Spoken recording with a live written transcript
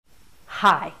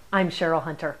Hi, I'm Cheryl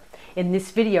Hunter. In this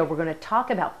video, we're going to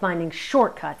talk about finding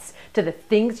shortcuts to the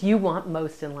things you want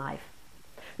most in life.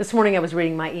 This morning I was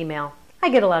reading my email. I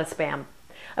get a lot of spam.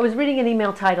 I was reading an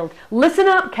email titled, "Listen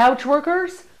up, couch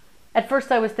workers." At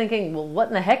first I was thinking, well, what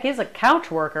in the heck is a couch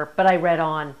worker? But I read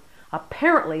on.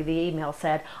 Apparently the email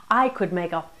said I could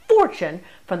make a fortune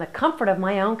from the comfort of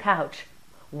my own couch.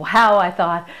 Wow, I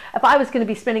thought, if I was going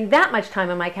to be spending that much time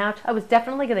on my couch, I was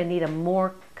definitely going to need a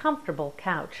more comfortable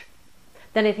couch.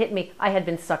 Then it hit me, I had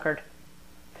been suckered.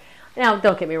 Now,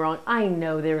 don't get me wrong, I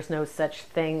know there's no such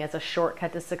thing as a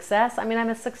shortcut to success. I mean, I'm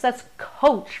a success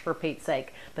coach, for Pete's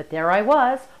sake. But there I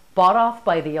was, bought off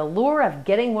by the allure of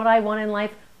getting what I want in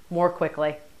life more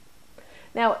quickly.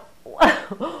 Now,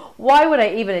 why would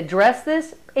I even address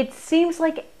this? It seems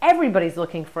like everybody's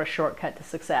looking for a shortcut to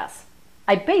success.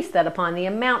 I base that upon the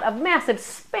amount of massive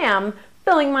spam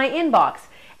filling my inbox.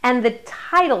 And the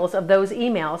titles of those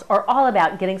emails are all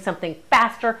about getting something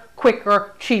faster,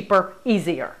 quicker, cheaper,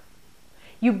 easier.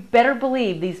 You better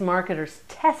believe these marketers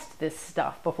test this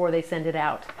stuff before they send it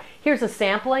out. Here's a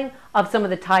sampling of some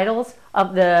of the titles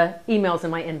of the emails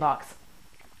in my inbox.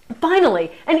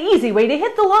 Finally, an easy way to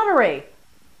hit the lottery.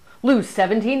 Lose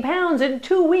 17 pounds in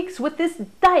 2 weeks with this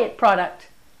diet product.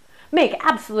 Make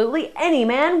absolutely any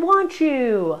man want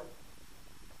you.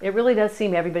 It really does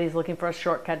seem everybody's looking for a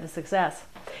shortcut to success.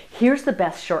 Here's the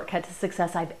best shortcut to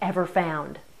success I've ever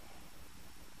found.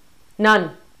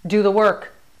 None. Do the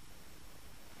work.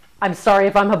 I'm sorry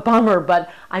if I'm a bummer,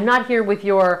 but I'm not here with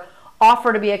your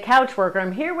offer to be a couch worker.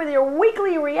 I'm here with your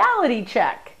weekly reality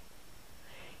check.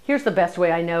 Here's the best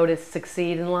way I know to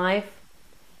succeed in life.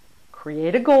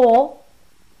 Create a goal,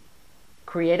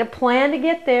 create a plan to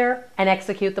get there, and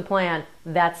execute the plan.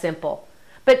 That's simple.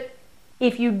 But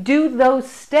if you do those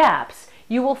steps,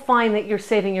 you will find that you're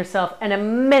saving yourself an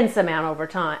immense amount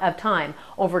of time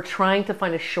over trying to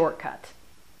find a shortcut.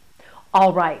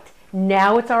 All right,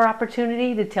 now it's our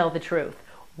opportunity to tell the truth.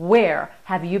 Where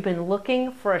have you been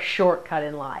looking for a shortcut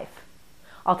in life?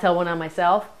 I'll tell one on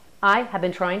myself. I have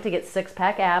been trying to get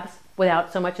six-pack abs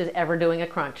without so much as ever doing a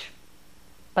crunch.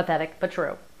 Pathetic, but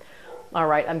true. All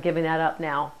right, I'm giving that up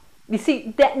now. You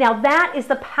see, that is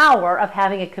the power of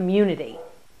having a community.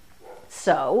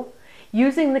 So,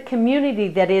 using the community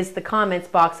that is the comments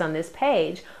box on this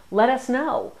page, let us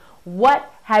know.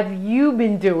 What have you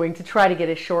been doing to try to get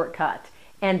a shortcut?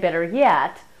 And better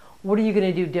yet, what are you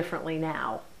going to do differently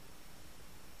now?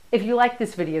 If you like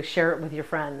this video, share it with your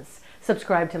friends.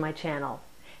 Subscribe to my channel.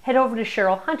 Head over to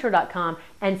CherylHunter.com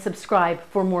and subscribe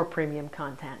for more premium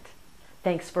content.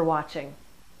 Thanks for watching.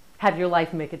 Have your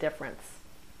life make a difference.